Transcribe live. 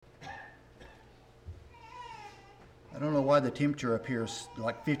don't know why the temperature up here is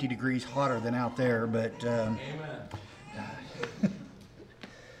like 50 degrees hotter than out there, but Amen.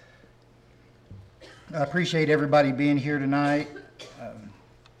 I appreciate everybody being here tonight.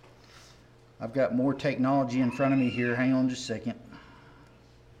 I've got more technology in front of me here. Hang on just a second.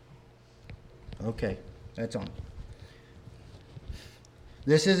 Okay, that's on.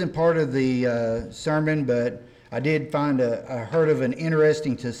 This isn't part of the sermon, but I did find I heard of an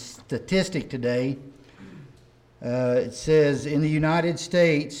interesting statistic today. It says in the United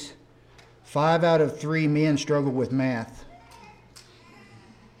States, 5 out of 3 men struggle with math.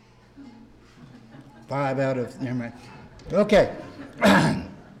 5 out of, never mind. Okay.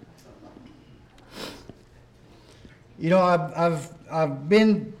 You know, I've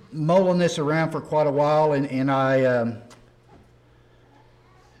been mulling this around for quite a while, and I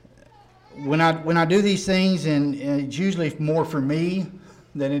when I do these things, and it's usually more for me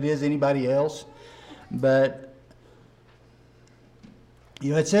than it is anybody else, but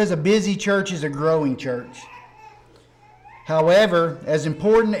you know, it says a busy church is a growing church. However, as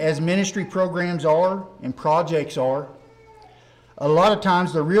important as ministry programs are and projects are, a lot of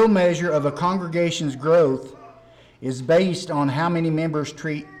times the real measure of a congregation's growth is based on how members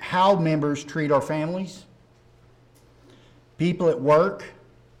treat our families, people at work,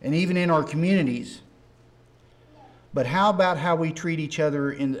 and even in our communities. But how about how we treat each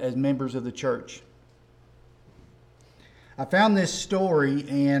other as members of the church? I found this story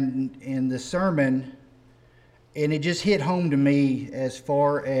in the sermon, and it just hit home to me as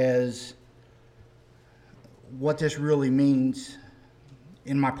far as what this really means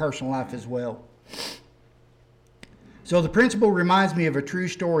in my personal life as well. So the principle reminds me of a true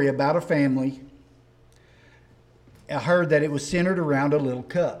story about a family. I heard that it was centered around a little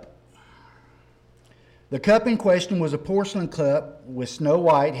cup. The cup in question was a porcelain cup with Snow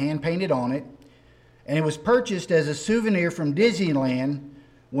White hand-painted on it, and it was purchased as a souvenir from Disneyland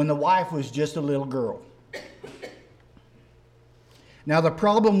when the wife was just a little girl. Now the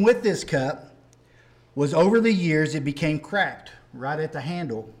problem with this cup was over the years it became cracked right at the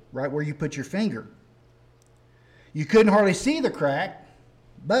handle, right where you put your finger. You couldn't hardly see the crack,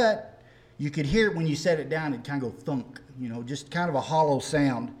 but you could hear it when you set it down. It'd kind of go thunk, you know, just kind of a hollow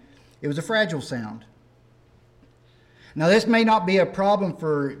sound. It was a fragile sound. Now, this may not be a problem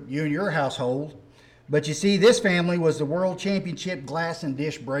for you and your household, but you see, this family was the world championship glass and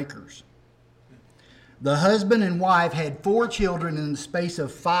dish breakers. The husband and wife had 4 children in the space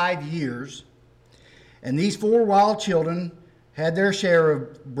of 5 years, and these 4 wild children had their share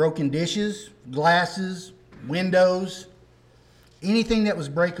of broken dishes, glasses, windows, anything that was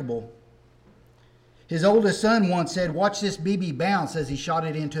breakable. His oldest son once said, "Watch this BB bounce," as he shot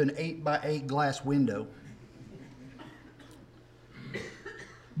it into an 8x8 glass window.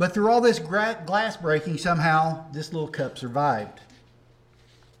 But through all this glass breaking, somehow this little cup survived.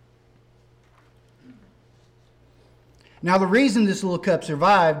 Now, the reason this little cup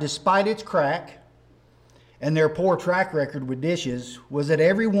survived, despite its crack and their poor track record with dishes, was that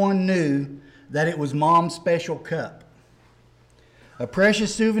everyone knew that it was Mom's special cup, a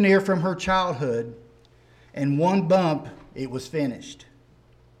precious souvenir from her childhood, and one bump, it was finished.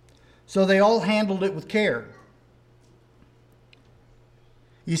 So they all handled it with care.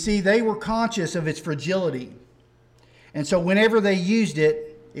 You see, they were conscious of its fragility, and so whenever they used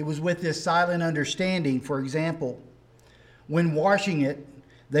it, it was with this silent understanding. For example, when washing it,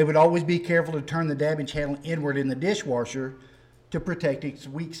 they would always be careful to turn the damage handle inward in the dishwasher to protect its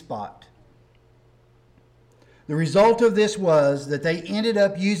weak spot. The result of this was that they ended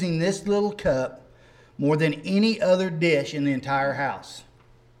up using this little cup more than any other dish in the entire house.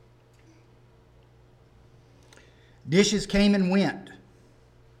 Dishes came and went.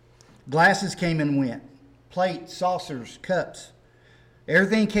 Glasses came and went. Plates, saucers, cups.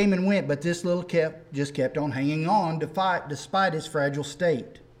 Everything came and went, but this little cup just kept on hanging on despite its fragile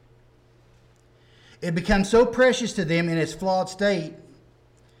state. It became so precious to them in its flawed state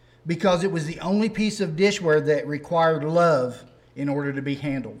because it was the only piece of dishware that required love in order to be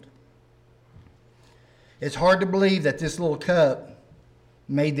handled. It's hard to believe that this little cup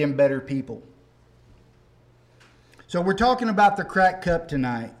made them better people. So we're talking about the cracked cup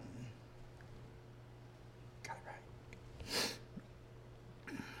tonight. Got it right.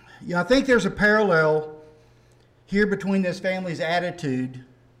 Yeah, I think there's a parallel here between this family's attitude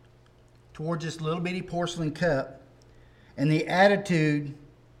towards this little bitty porcelain cup and the attitude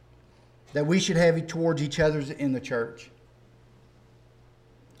that we should have towards each other in the church.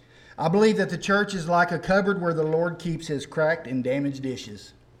 I believe that the church is like a cupboard where the Lord keeps his cracked and damaged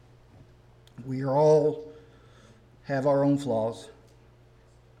dishes. We are all have our own flaws.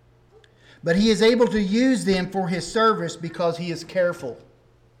 But he is able to use them for his service because he is careful.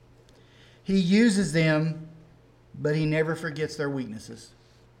 He uses them, but he never forgets their weaknesses.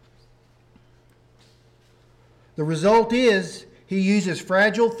 The result is he uses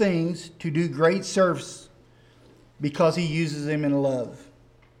fragile things to do great service because he uses them in love.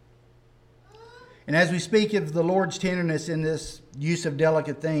 And as we speak of the Lord's tenderness in this use of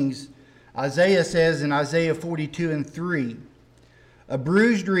delicate things, Isaiah says in Isaiah 42:3, "A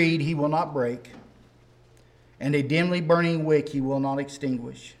bruised reed he will not break, and a dimly burning wick he will not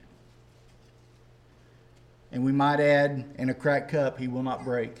extinguish." And we might add, "and a cracked cup he will not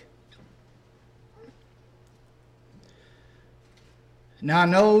break." Now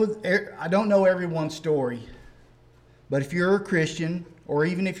I don't know everyone's story, but if you're a Christian, or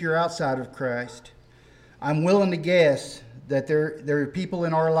even if you're outside of Christ, I'm willing to guess that there are people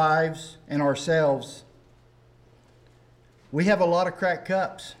in our lives and ourselves. We have a lot of cracked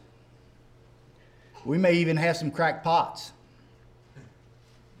cups. We may even have some cracked pots.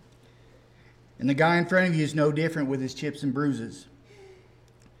 And the guy in front of you is no different with his chips and bruises.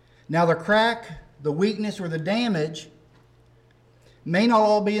 Now the crack, the weakness, or the damage may not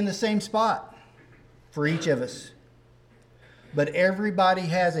all be in the same spot for each of us. But everybody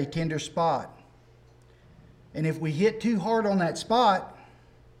has a tender spot. And if we hit too hard on that spot,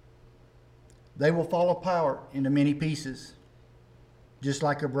 they will fall apart into many pieces, just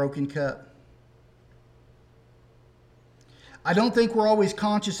like a broken cup. I don't think we're always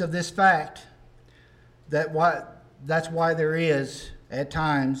conscious of this fact, that's why there is, at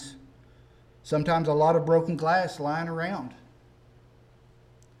times, sometimes a lot of broken glass lying around.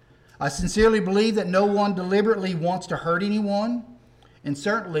 I sincerely believe that no one deliberately wants to hurt anyone, and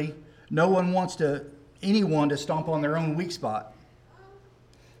certainly no one wants anyone to stomp on their own weak spot.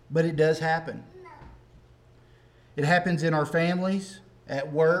 But it does happen. It happens in our families,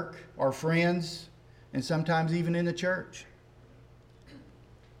 at work, our friends, and sometimes even in the church.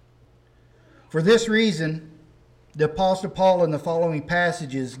 For this reason, the Apostle Paul in the following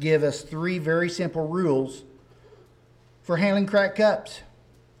passages give us 3 very simple rules for handling cracked cups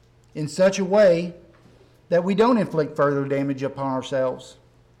in such a way that we don't inflict further damage upon ourselves.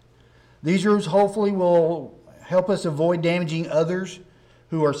 These rules hopefully will help us avoid damaging others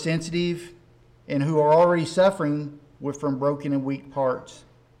who are sensitive and who are already suffering from broken and weak parts.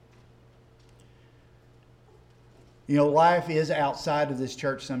 You know, life is outside of this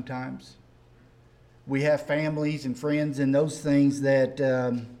church sometimes. We have families and friends and those things that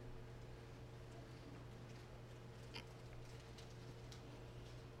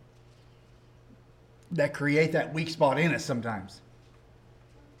that create that weak spot in us sometimes.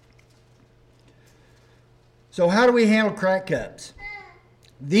 So how do we handle cracked cups?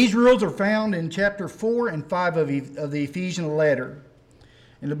 These rules are found in chapter 4 and 5 of the Ephesians letter.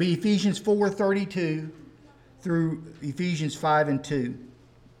 And it'll be Ephesians 4:32 through Ephesians 5:2.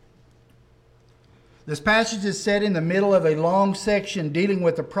 This passage is set in the middle of a long section dealing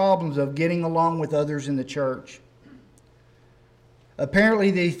with the problems of getting along with others in the church. Apparently,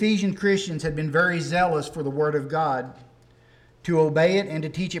 the Ephesian Christians had been very zealous for the Word of God, to obey it and to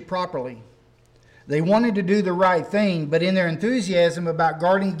teach it properly. They wanted to do the right thing, but in their enthusiasm about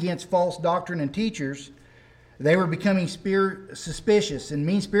guarding against false doctrine and teachers, they were becoming suspicious and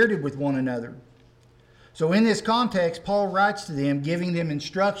mean-spirited with one another. So in this context, Paul writes to them, giving them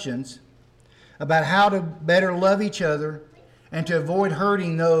instructions about how to better love each other and to avoid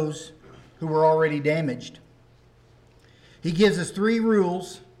hurting those who were already damaged. He gives us 3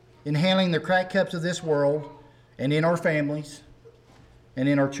 rules in handling the cracked cups of this world and in our families and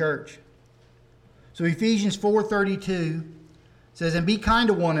in our church. So Ephesians 4:32 says, "And be kind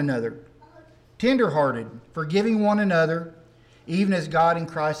to one another, tender-hearted, forgiving one another, even as God in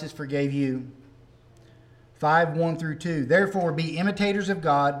Christ has forgave you." 5:1-2, "Therefore be imitators of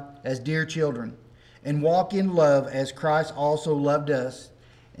God as dear children, and walk in love as Christ also loved us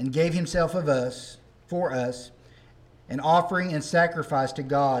and gave himself for us, an offering and sacrifice to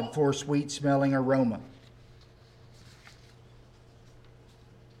God for a sweet-smelling aroma."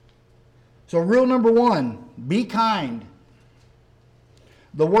 So rule number 1, be kind.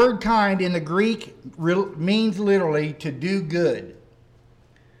 The word kind in the Greek means literally to do good.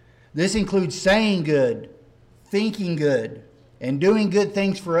 This includes saying good, thinking good, and doing good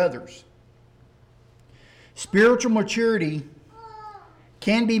things for others. Spiritual maturity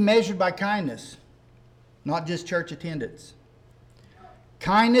can be measured by kindness, not just church attendance.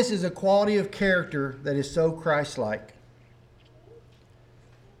 Kindness is a quality of character that is so Christ-like.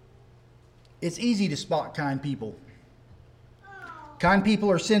 It's easy to spot kind people. Kind people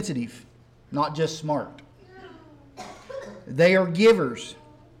are sensitive, not just smart. They are givers.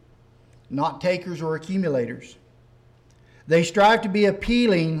 not takers or accumulators. They strive to be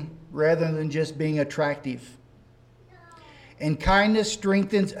appealing rather than just being attractive. And kindness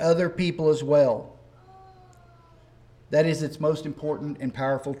strengthens other people as well. That is its most important and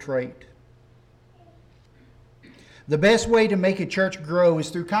powerful trait. The best way to make a church grow is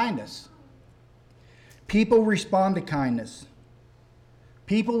through kindness. People respond to kindness.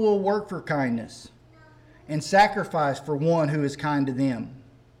 People will work for kindness and sacrifice for one who is kind to them.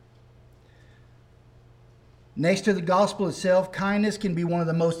 Next to the gospel itself, kindness can be one of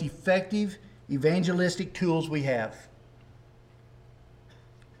the most effective evangelistic tools we have.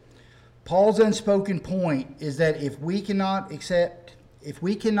 Paul's unspoken point is that if we cannot expect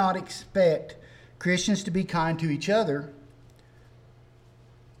Christians to be kind to each other,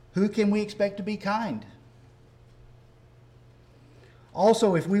 who can we expect to be kind?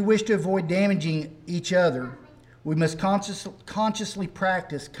 Also, if we wish to avoid damaging each other, we must consciously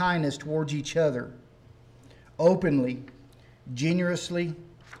practice kindness towards each other, openly, generously,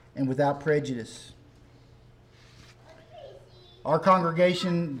 and without prejudice. Our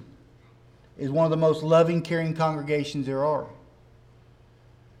congregation is one of the most loving, caring congregations there are.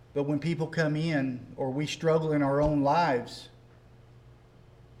 But when people come in or we struggle in our own lives,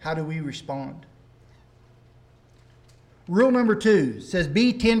 how do we respond? Rule number 2 says,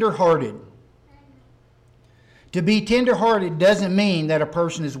 be tender-hearted. To be tender-hearted doesn't mean that a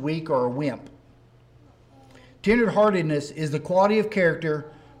person is weak or a wimp. Tender-heartedness is the quality of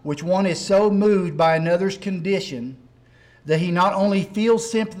character which one is so moved by another's condition that he not only feels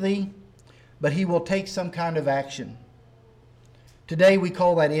sympathy, but he will take some kind of action. Today we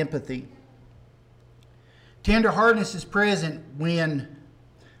call that empathy. Tender-heartedness is present when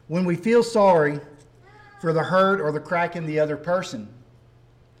we feel sorry for the hurt or the crack in the other person.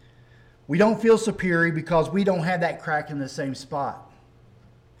 We don't feel superior because we don't have that crack in the same spot.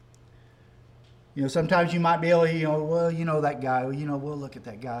 Sometimes you might be able to, that guy, we'll look at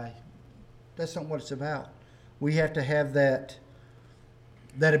that guy. That's not what it's about. We have to have that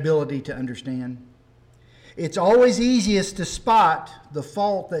ability to understand. It's always easiest to spot the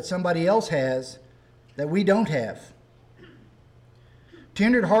fault that somebody else has that we don't have.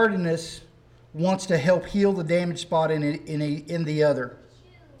 Tender-heartedness wants to help heal the damaged spot in the other,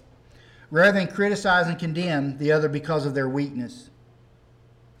 rather than criticize and condemn the other because of their weakness.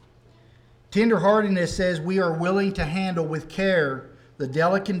 Tender-heartedness says we are willing to handle with care the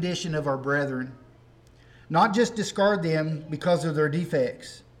delicate condition of our brethren, not just discard them because of their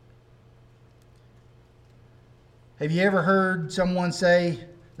defects. Have you ever heard someone say,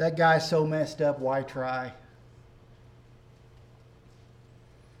 that guy's so messed up, why try?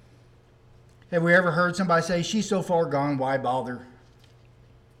 Have we ever heard somebody say, she's so far gone, why bother?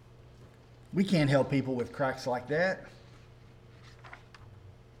 We can't help people with cracks like that.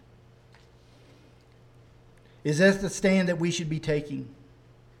 Is that the stand that we should be taking?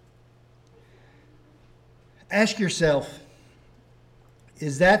 Ask yourself,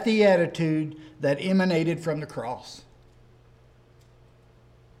 is that the attitude that emanated from the cross?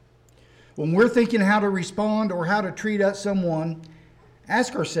 When we're thinking how to respond or how to treat someone,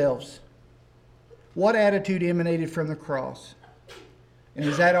 ask ourselves, what attitude emanated from the cross? And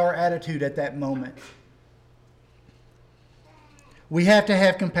is that our attitude at that moment? We have to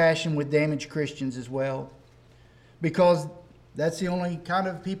have compassion with damaged Christians as well, because that's the only kind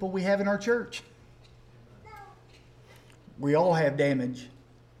of people we have in our church. We all have damage.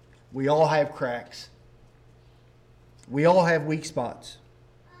 We all have cracks. We all have weak spots.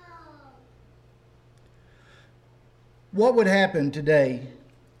 What would happen today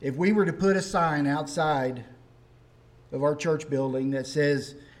if we were to put a sign outside of our church building that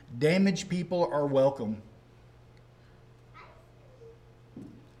says, damaged people are welcome?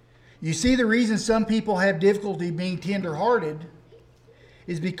 You see, the reason some people have difficulty being tender-hearted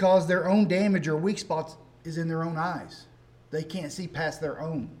is because their own damage or weak spots is in their own eyes. They can't see past their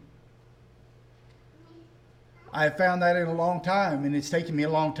own. I have found that in a long time, and it's taken me a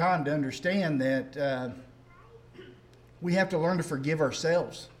long time to understand that we have to learn to forgive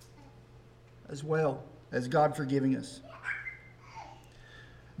ourselves as well as God forgiving us.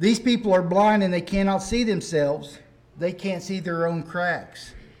 These people are blind and they cannot see themselves. They can't see their own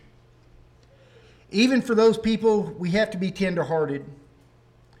cracks. Even for those people, we have to be tender-hearted.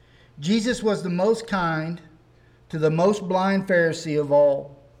 Jesus was the most kind to the most blind Pharisee of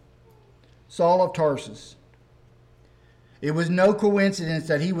all, Saul of Tarsus. It was no coincidence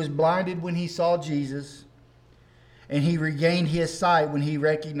that he was blinded when he saw Jesus, and he regained his sight when he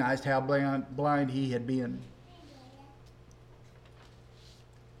recognized how blind he had been.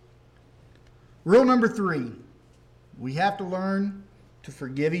 Rule number 3, we have to learn to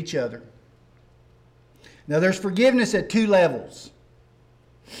forgive each other. Now, there's forgiveness at two levels.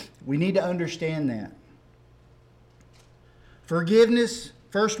 We need to understand that. Forgiveness,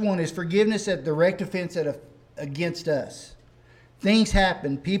 first one is forgiveness at direct offense against us. Things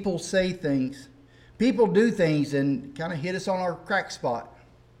happen, people say things, people do things and kind of hit us on our crack spot.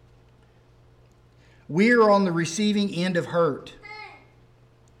 We are on the receiving end of hurt.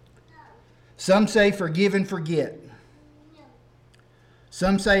 Some say forgive and forget.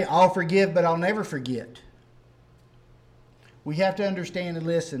 Some say I'll forgive but I'll never forget. We have to understand and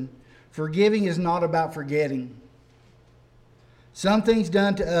listen. Forgiving is not about forgetting. Some things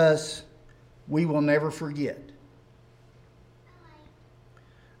done to us, we will never forget.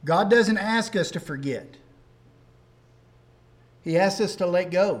 God doesn't ask us to forget. He asks us to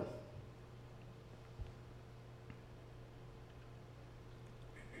let go.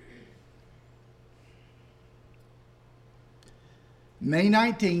 May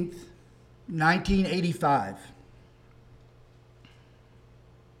 19th, 1985.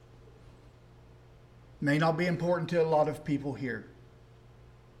 May not be important to a lot of people here.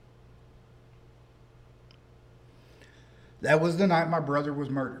 That was the night my brother was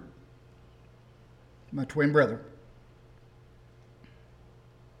murdered. My twin brother.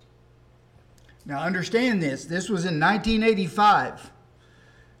 Now understand this. This was in 1985,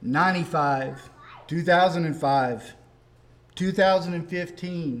 95, 2005,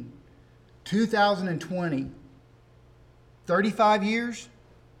 2015, 2020. 35 years?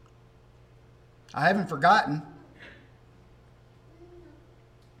 I haven't forgotten.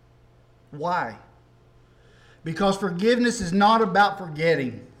 Why? Because forgiveness is not about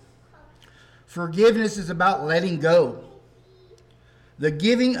forgetting. Forgiveness is about letting go. The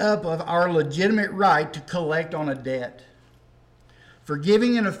giving up of our legitimate right to collect on a debt.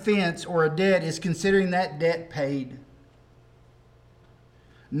 Forgiving an offense or a debt is considering that debt paid.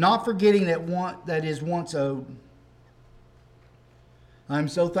 Not forgetting that is once owed. I'm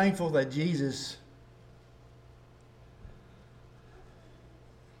so thankful that Jesus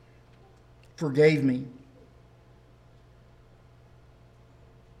forgave me.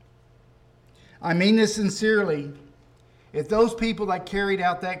 I mean this sincerely. If those people that carried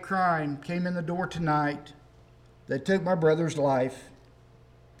out that crime came in the door tonight, that took my brother's life,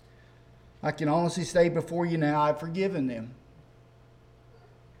 I can honestly say before you now, I've forgiven them.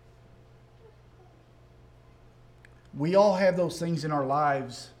 We all have those things in our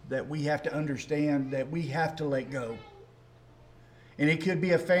lives that we have to understand, that we have to let go. And it could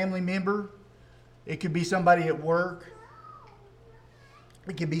be a family member. It could be somebody at work.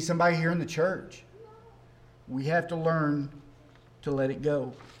 It could be somebody here in the church. We have to learn to let it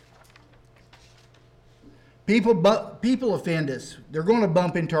go. People offend us. They're going to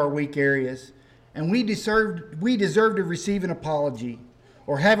bump into our weak areas. And we deserve to receive an apology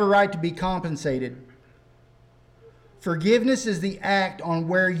or have a right to be compensated. Forgiveness is the act on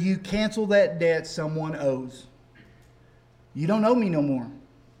where you cancel that debt someone owes. You don't owe me no more.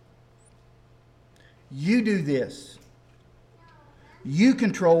 You do this. You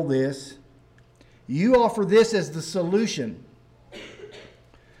control this. You offer this as the solution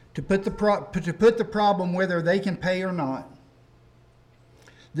to put the problem whether they can pay or not.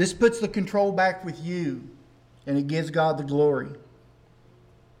 This puts the control back with you, and it gives God the glory.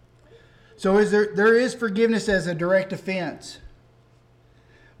 So there is forgiveness as a direct offense,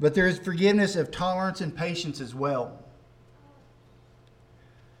 but there is forgiveness of tolerance and patience as well.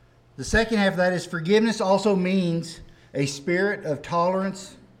 The second half of that is forgiveness also means a spirit of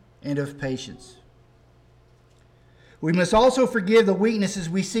tolerance and of patience. We must also forgive the weaknesses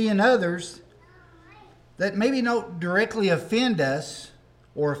we see in others that maybe don't directly offend us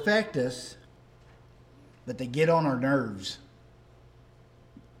or affect us, but they get on our nerves.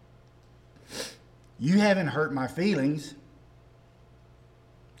 You haven't hurt my feelings.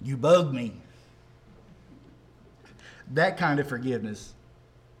 You bug me. That kind of forgiveness.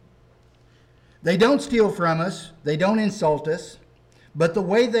 They don't steal from us. They don't insult us. But the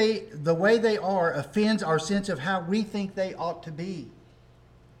way they are offends our sense of how we think they ought to be.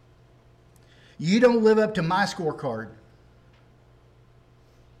 You don't live up to my scorecard.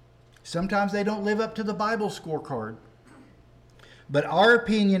 Sometimes they don't live up to the Bible scorecard. But our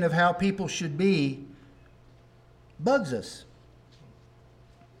opinion of how people should be bugs us.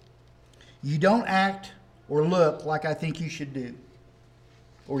 You don't act or look like I think you should do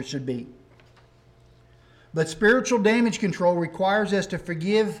or should be. But spiritual damage control requires us to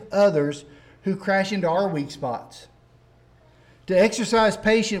forgive others who crash into our weak spots. To exercise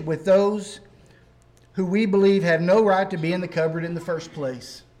patience with those who we believe have no right to be in the cupboard in the first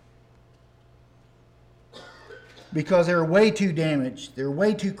place. Because they're way too damaged. They're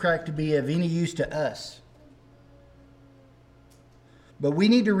way too cracked to be of any use to us. But we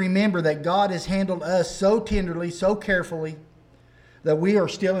need to remember that God has handled us so tenderly, so carefully, that we are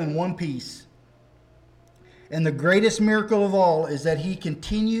still in one piece. And the greatest miracle of all is that He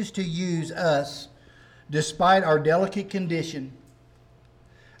continues to use us despite our delicate condition.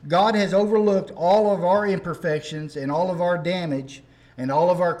 God has overlooked all of our imperfections and all of our damage and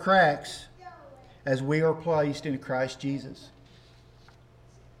all of our cracks as we are placed in Christ Jesus.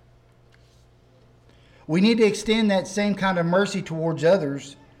 We need to extend that same kind of mercy towards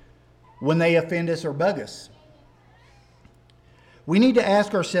others when they offend us or bug us. We need to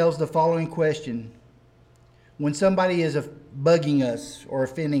ask ourselves the following question. When somebody is bugging us or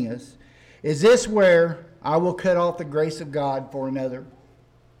offending us, is this where I will cut off the grace of God for another?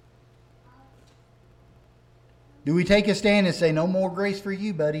 Do we take a stand and say, no more grace for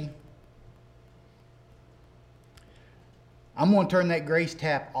you, buddy? I'm going to turn that grace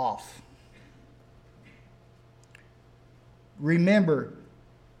tap off. Remember,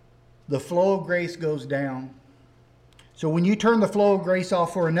 the flow of grace goes down. So when you turn the flow of grace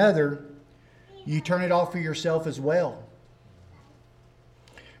off for another, you turn it off for yourself as well.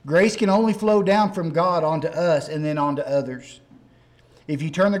 Grace can only flow down from God onto us and then onto others. If you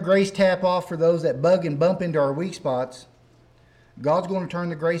turn the grace tap off for those that bug and bump into our weak spots, God's going to turn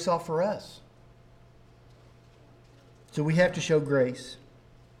the grace off for us. So we have to show grace.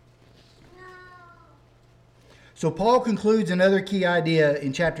 So Paul concludes another key idea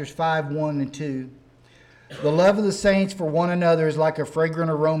in chapters 5, 1, and 2. The love of the saints for one another is like a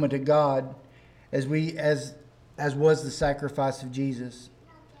fragrant aroma to God, as was the sacrifice of Jesus.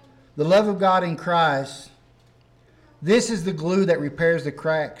 The love of God in Christ, this is the glue that repairs the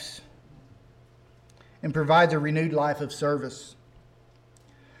cracks and provides a renewed life of service.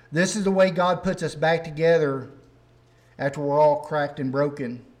 This is the way God puts us back together after we're all cracked and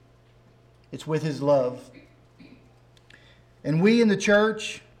broken. It's with His love. And we in the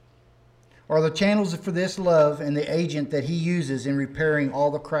church are the channels for this love and the agent that He uses in repairing all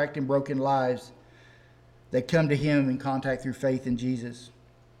the cracked and broken lives that come to Him in contact through faith in Jesus.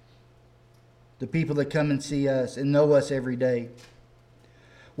 The people that come and see us and know us every day.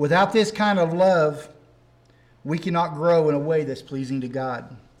 Without this kind of love, we cannot grow in a way that's pleasing to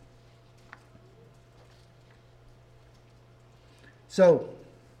God. So,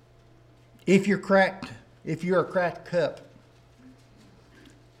 if you're a cracked cup,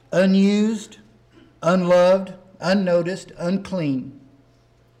 unused, unloved, unnoticed, unclean,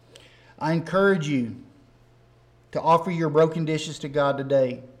 I encourage you to offer your broken dishes to God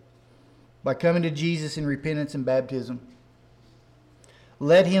today by coming to Jesus in repentance and baptism.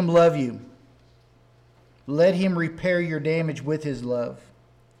 Let Him love you. Let Him repair your damage with His love.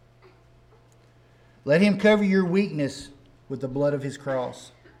 Let Him cover your weakness with the blood of His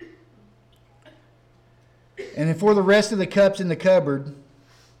cross. And for the rest of the cups in the cupboard,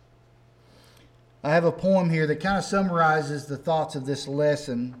 I have a poem here that kind of summarizes the thoughts of this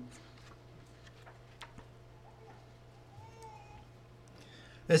lesson.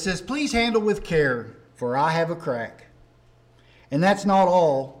 It says, please handle with care, for I have a crack. And that's not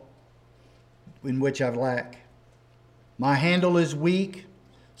all in which I lack. My handle is weak,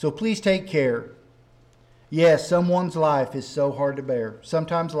 so please take care. Yes, someone's life is so hard to bear.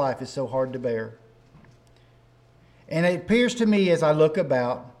 Sometimes life is so hard to bear. And it appears to me as I look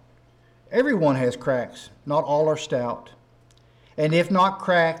about, everyone has cracks. Not all are stout. And if not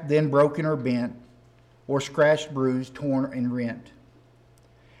cracked, then broken or bent, or scratched, bruised, torn, and rent.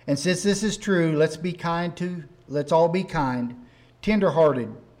 And since this is true, let's all be kind,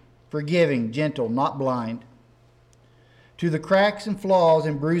 tender-hearted, forgiving, gentle, not blind. To the cracks and flaws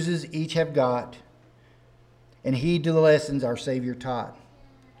and bruises each have got, and heed to the lessons our Savior taught.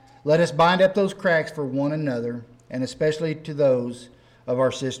 Let us bind up those cracks for one another, and especially to those of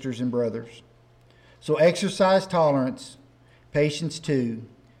our sisters and brothers. So exercise tolerance, patience too,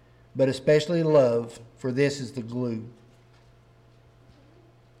 but especially love, for this is the glue.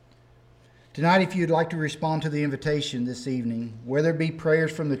 Tonight, if you'd like to respond to the invitation this evening, whether it be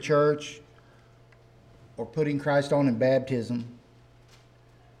prayers from the church or putting Christ on in baptism,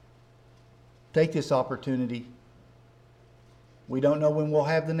 take this opportunity. We don't know when we'll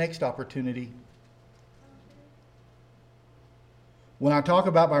have the next opportunity. When I talk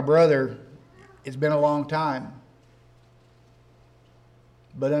about my brother, it's been a long time.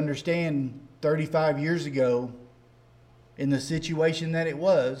 But understand, 35 years ago, in the situation that it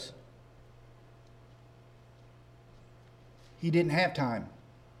was, he didn't have time.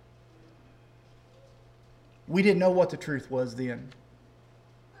 We didn't know what the truth was then.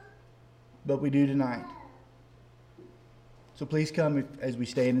 But we do tonight. So please come as we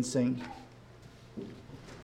stand and sing.